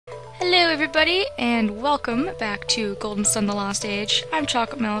Hello everybody, and welcome back to Golden Sun: The Lost Age. I'm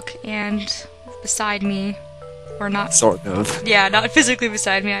Chocolate Milk, and beside me, or not... Sort of. Yeah, not physically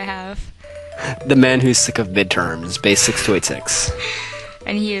beside me, I have... The man who's sick of midterms, Bass6286.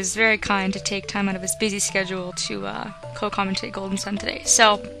 And he is very kind to take time out of his busy schedule to co-commentate Golden Sun today.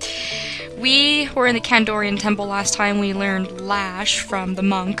 So, we were in the Kandorian Temple last time. We learned Lash from the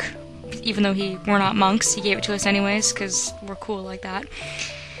monk. Even though we're not monks, he gave it to us anyways, because we're cool like that.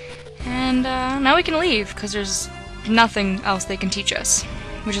 And now we can leave, because there's nothing else they can teach us,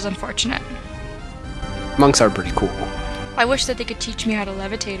 which is unfortunate. Monks are pretty cool. I wish that they could teach me how to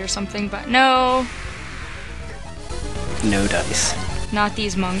levitate or something, but no. No dice. Not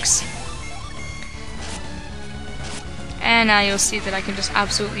these monks. And now you'll see that I can just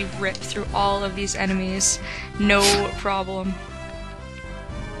absolutely rip through all of these enemies. No problem.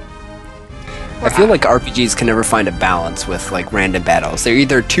 I feel like RPGs can never find a balance with, like, random battles. They're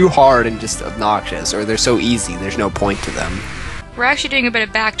either too hard and just obnoxious, or they're so easy there's no point to them. We're actually doing a bit of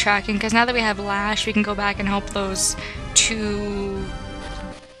backtracking, because now that we have Lash, we can go back and help those two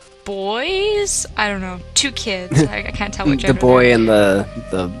boys? I don't know. Two kids. I can't tell what gender the boy and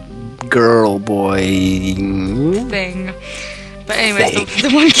the girl boy... thing. But anyways,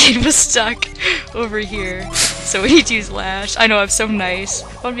 the one kid was stuck over here, so we need to use Lash. I know, I'm so nice. I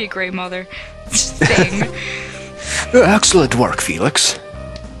want to be a great mother. Thing. Excellent work, Felix.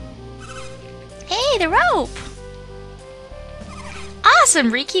 Hey, the rope!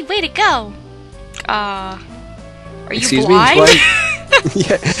 Awesome, Riki! Way to go! Are you blind?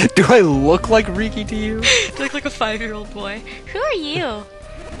 Yeah. Do I look like Riki to you? You look like a 5-year-old boy. Who are you?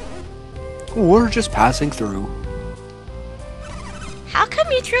 We're just passing through. How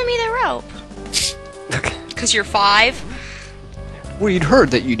come you threw me the rope? Because you're 5? We'd heard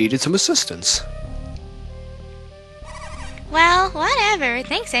that you needed some assistance. Well, whatever.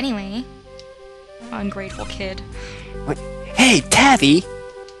 Thanks anyway. Ungrateful kid. What? Hey, Tavi!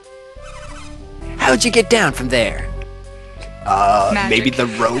 How'd you get down from there? Magic. Maybe the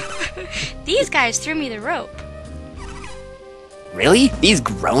rope? These guys threw me the rope. Really? These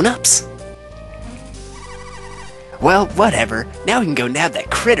grown-ups? Well, whatever. Now we can go nab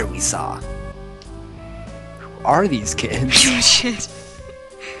that critter we saw. Who are these kids? Oh, shit.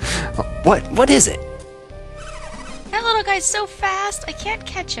 What is it? That little guy's so fast, I can't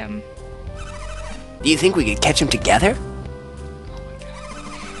catch him. Do you think we could catch him together?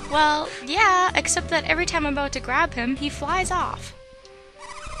 Well, yeah, except that every time I'm about to grab him, he flies off.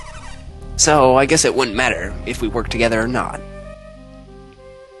 So, I guess it wouldn't matter if we work together or not.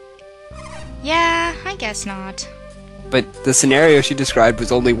 Yeah, I guess not. But the scenario she described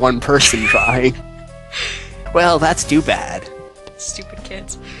was only one person trying. Well, that's too bad. Stupid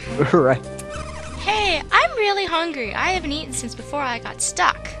kids. Right. Hey, I'm really hungry. I haven't eaten since before I got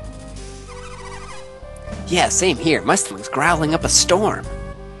stuck. Yeah, same here. My stomach's growling up a storm.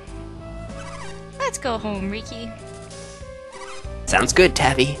 Let's go home, Riki. Sounds good,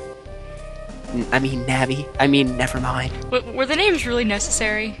 Tavi. I mean, Navi. I mean, never mind. Were the names really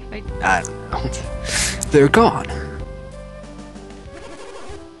necessary? I don't know. They're gone.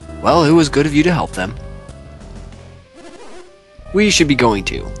 Well, it was good of you to help them. We should be going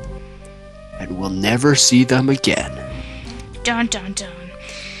to. And we'll never see them again. Dun dun dun.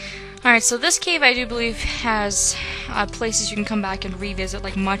 Alright, so this cave I do believe has places you can come back and revisit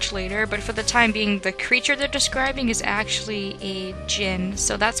like much later, but for the time being the creature they're describing is actually a djinn,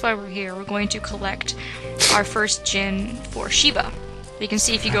 so that's why we're here. We're going to collect our first djinn for Shiba. You can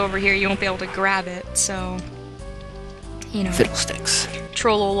see if you go over here you won't be able to grab it, so... You know. Fiddlesticks.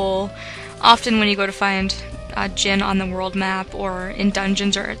 Trollolol. Often when you go to find a djinn on the world map or in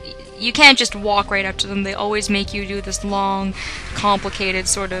dungeons, or you can't just walk right up to them. They always make you do this long, complicated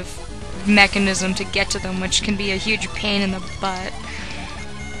sort of mechanism to get to them, which can be a huge pain in the butt.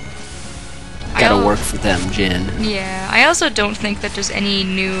 Gotta work for them, Jin. Yeah, I also don't think that there's any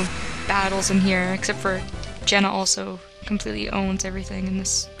new battles in here, except for Jenna also completely owns everything in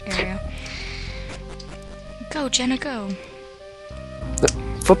this area. Go, Jenna, go.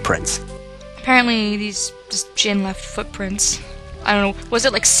 Footprints. Apparently these just djinn left footprints. I don't know, was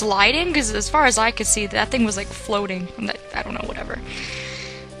it like sliding? Because as far as I could see, that thing was like floating. I don't know, whatever.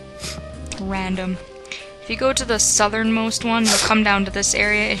 Random. If you go to the southernmost one, you'll come down to this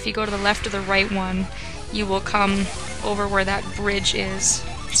area. If you go to the left or the right one, you will come over where that bridge is.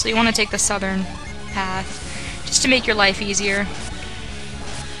 So you want to take the southern path, just to make your life easier.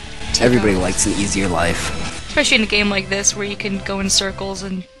 Everybody likes an easier life. Especially in a game like this, where you can go in circles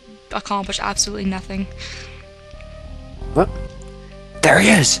and accomplish absolutely nothing. What? There he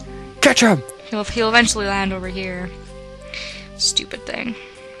is! Catch him! He'll eventually land over here. Stupid thing.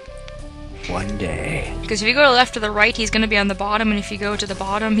 One day. Because if you go to the left or the right, he's going to be on the bottom, and if you go to the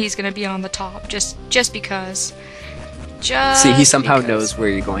bottom, he's going to be on the top. Just because. See, he somehow knows where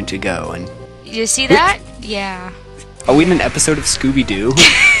you're going to go, and... You see that? Yeah. Are we in an episode of Scooby-Doo?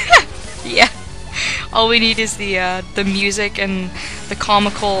 Yeah. All we need is the music and the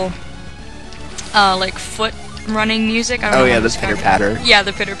comical, like, foot running music. I don't know yeah, the pitter-patter. Yeah,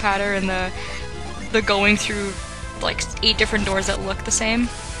 the pitter-patter and the going through, like, 8 different doors that look the same.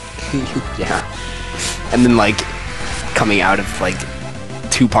 Yeah. And then, like, coming out of, like,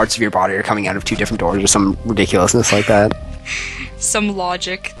 2 parts of your body are coming out of 2 different doors or some ridiculousness like that. Some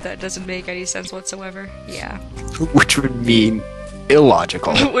logic that doesn't make any sense whatsoever. Yeah. Which would mean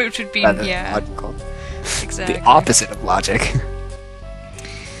illogical. Which would be, yeah. Logical. Exactly. The opposite of logic.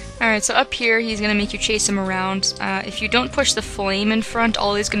 Alright, so up here, he's gonna make you chase him around. If you don't push the flame in front,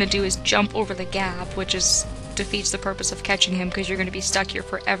 all he's gonna do is jump over the gap, which defeats the purpose of catching him, because you're gonna be stuck here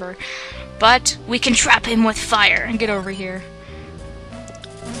forever. But we can trap him with fire and get over here.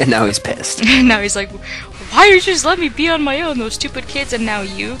 And now he's pissed. Now he's like, why did you just let me be on my own, those stupid kids, and now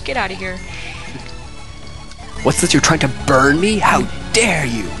you? Get out of here. What's this, you're trying to burn me? How dare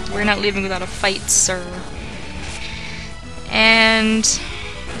you? We're not leaving without a fight, sir. And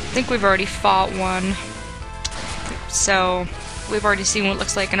I think we've already fought one. So we've already seen what it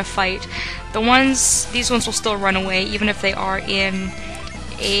looks like in a fight. These ones will still run away, even if they are in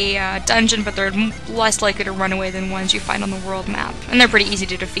a dungeon, but they're less likely to run away than ones you find on the world map. And they're pretty easy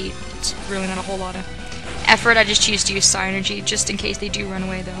to defeat. It's really not a whole lot of effort. I just choose to use Psynergy, just in case they do run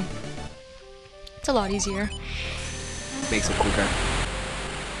away, though. It's a lot easier. Makes it quicker.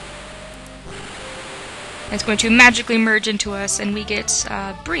 It's going to magically merge into us, and we get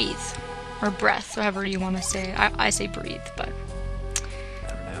breathe. Or breath, however you want to say. I say breathe, but... I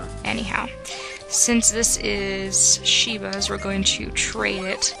don't know. Anyhow. Since this is Shiba's, we're going to trade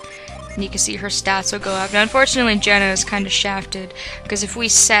it. And you can see her stats will go up. Now, unfortunately, Jenna is kind of shafted, because if we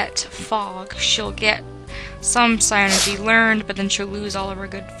set Fog, she'll get some Psi Energy learned, but then she'll lose all of her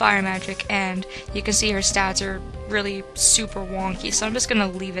good fire magic, and you can see her stats are really super wonky, so I'm just going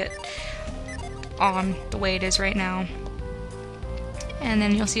to leave it on the way it is right now. And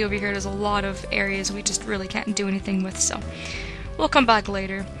then you'll see over here there's a lot of areas we just really can't do anything with, so we'll come back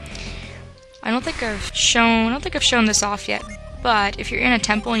later. I don't think I've shown this off yet, but if you're in a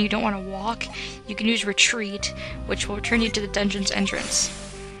temple and you don't want to walk, you can use Retreat, which will return you to the dungeon's entrance.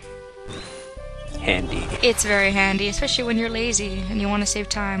 Handy. It's very handy, especially when you're lazy and you want to save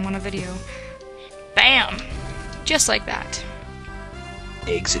time on a video. Bam! Just like that.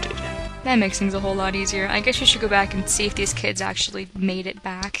 Exited. That makes things a whole lot easier. I guess you should go back and see if these kids actually made it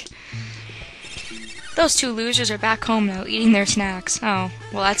back. Those 2 losers are back home now, eating their snacks. Oh,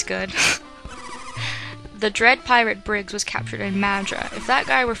 well that's good. The Dread Pirate Briggs was captured in Madra. If that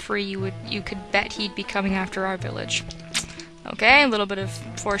guy were free, you could bet he'd be coming after our village. Okay, a little bit of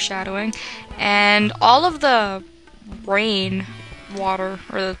foreshadowing. And all of the rain water,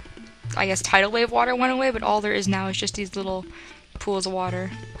 or the, I guess, tidal wave water went away, but all there is now is just these little pools of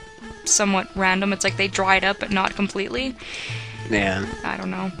water. Somewhat random. It's like they dried up, but not completely. Yeah. I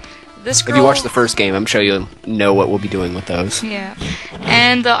don't know. This girl... If you watch the first game, I'm sure you'll know what we'll be doing with those. Yeah.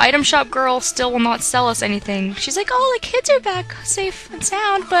 And the item shop girl still will not sell us anything. She's like, oh, the kids are back safe and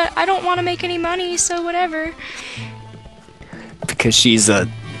sound, but I don't want to make any money, so whatever. Because she's a...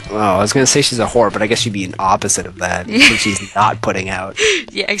 Well, I was going to say she's a whore, but I guess she'd be an opposite of that. Since she's not putting out.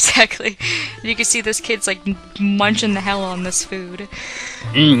 Yeah, exactly. You can see this kid's, like, munching the hell on this food.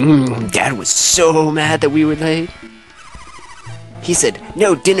 Dad was so mad that we were late. He said,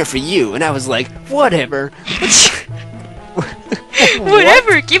 no dinner for you, and I was like, whatever.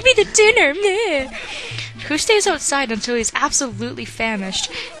 Whatever, give me the dinner. Meh. Who stays outside until he's absolutely famished?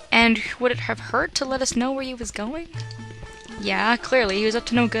 And would it have hurt to let us know where he was going? Yeah, clearly, he was up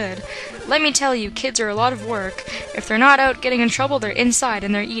to no good. Let me tell you, kids are a lot of work. If they're not out getting in trouble, they're inside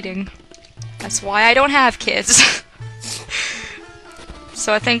and they're eating. That's why I don't have kids.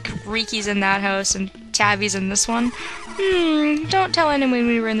 So I think Riki's in that house and Tavi's in this one. Don't tell anyone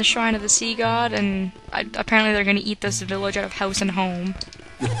we were in the Shrine of the Sea God, and apparently they're gonna eat this village out of house and home.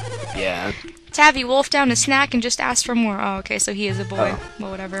 Yeah. Tavi wolfed down a snack and just asked for more. Oh, okay, so he is a boy. Oh.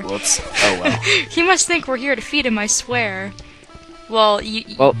 Well, whatever. Whoops. Oh, well. He must think we're here to feed him, I swear. Well,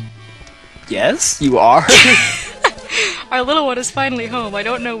 Well, yes, you are. Our little one is finally home. I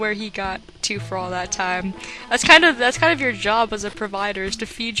don't know where he got to for all that time. That's kind of your job as a provider, is to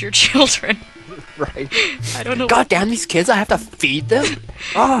feed your children. Right. I don't know. God damn these kids! I have to feed them.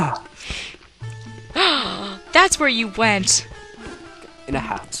 Ah. That's where you went. In a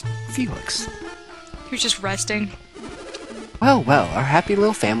house, Felix. He was just resting. Well, well, our happy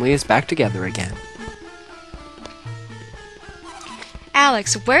little family is back together again.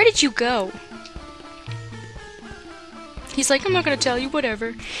 Alex, where did you go? He's like, I'm not gonna tell you,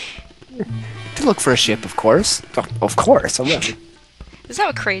 whatever. To look for a ship, of course. Oh, of course, I will. Is that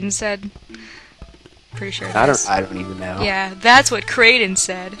what Creighton said? Pretty sure it I is. don't even know. Yeah, that's what Creighton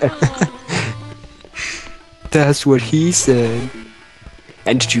said. That's what he said.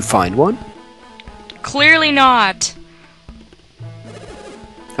 And did you find one? Clearly not.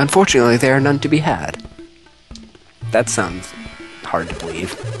 Unfortunately, there are none to be had. That sounds hard to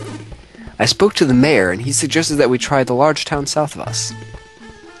believe. I spoke to the mayor, and he suggested that we try the large town south of us.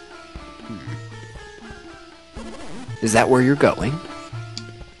 Is that where you're going?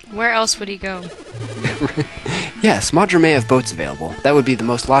 Where else would he go? Yes, Madra may have boats available. That would be the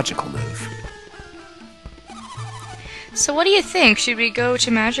most logical move. So what do you think? Should we go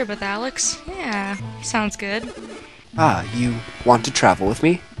to Madra with Alex? Yeah, sounds good. Ah, you want to travel with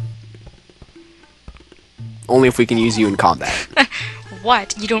me? Only if we can use you in combat.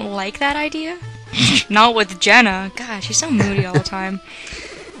 What? You don't like that idea? Not with Jenna. Gosh, she's so moody all the time.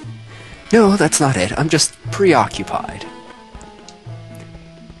 No, that's not it. I'm just preoccupied.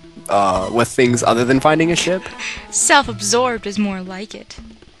 With things other than finding a ship? Self-absorbed is more like it.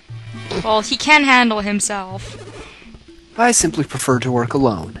 Well, he can handle himself. I simply prefer to work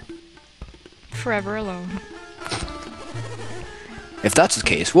alone. Forever alone. If that's the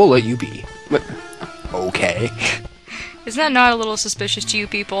case, we'll let you be. Okay. Isn't that not a little suspicious to you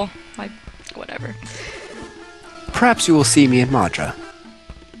people? Like, whatever. Perhaps you will see me in Madra.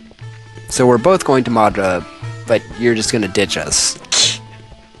 So we're both going to Madra, but you're just gonna ditch us.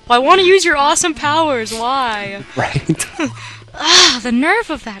 Well, I want to use your awesome powers. Why? Right? Ah, the nerve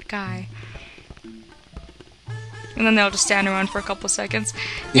of that guy. And then they'll just stand around for a couple seconds.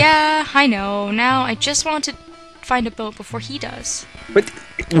 Yeah, I know. Now I just want to find a boat before he does. But,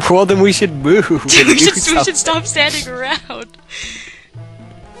 well, then we should move. we should stop standing around.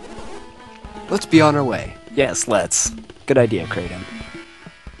 Let's be on our way. Yes, let's. Good idea, Kratom.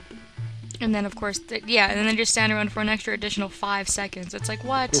 And then, of course, yeah, and then they just stand around for an extra additional 5 seconds. It's like,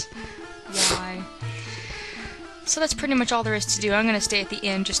 what? Why? So that's pretty much all there is to do. I'm going to stay at the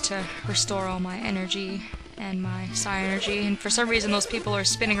inn just to restore all my energy and my psi energy. And for some reason, those people are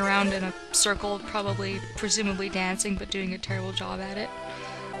spinning around in a circle, probably, presumably dancing, but doing a terrible job at it.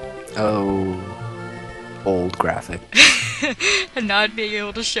 Oh, old graphic. And not being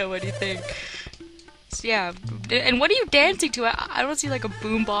able to show anything. So, yeah, and what are you dancing to? I don't see like a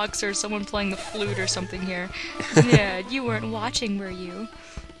boombox or someone playing the flute or something here. Yeah, you weren't watching, were you?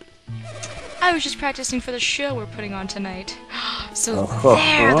 I was just practicing for the show we're putting on tonight. So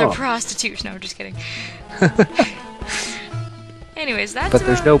they're the prostitutes. No, just kidding. Anyways, that's But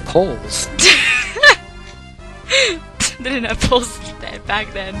there's no poles. They didn't have poles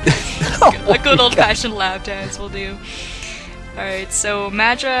back then. A good old-fashioned lap dance will do. Alright, so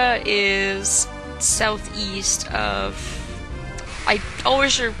Madra is southeast of... I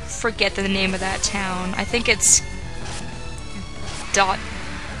always forget the name of that town. I think it's...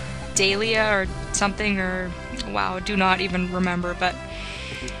 Dahlia or something, or... Wow, do not even remember, but...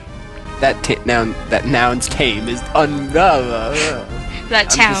 That noun's tame is that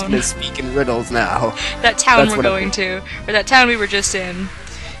town. I'm just misspeaking riddles now. That town That's we're going to, or that town we were just in.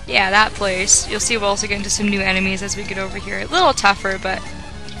 Yeah, that place. You'll see we'll also get into some new enemies as we get over here. A little tougher, but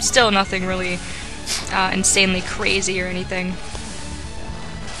still nothing really insanely crazy or anything.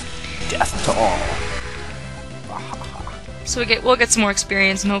 Death to all. So we'll get some more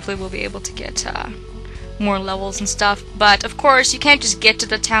experience, and hopefully we'll be able to get more levels and stuff. But of course, you can't just get to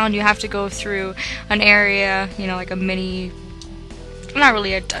the town. You have to go through an area, you know, like a mini, not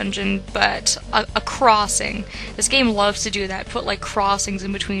really a dungeon, but a crossing. This game loves to do that, put like crossings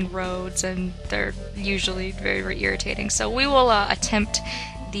in between roads, and they're usually very, very irritating. So we will attempt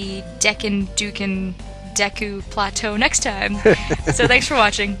the Deku Plateau next time. So thanks for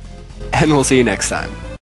watching. And we'll see you next time.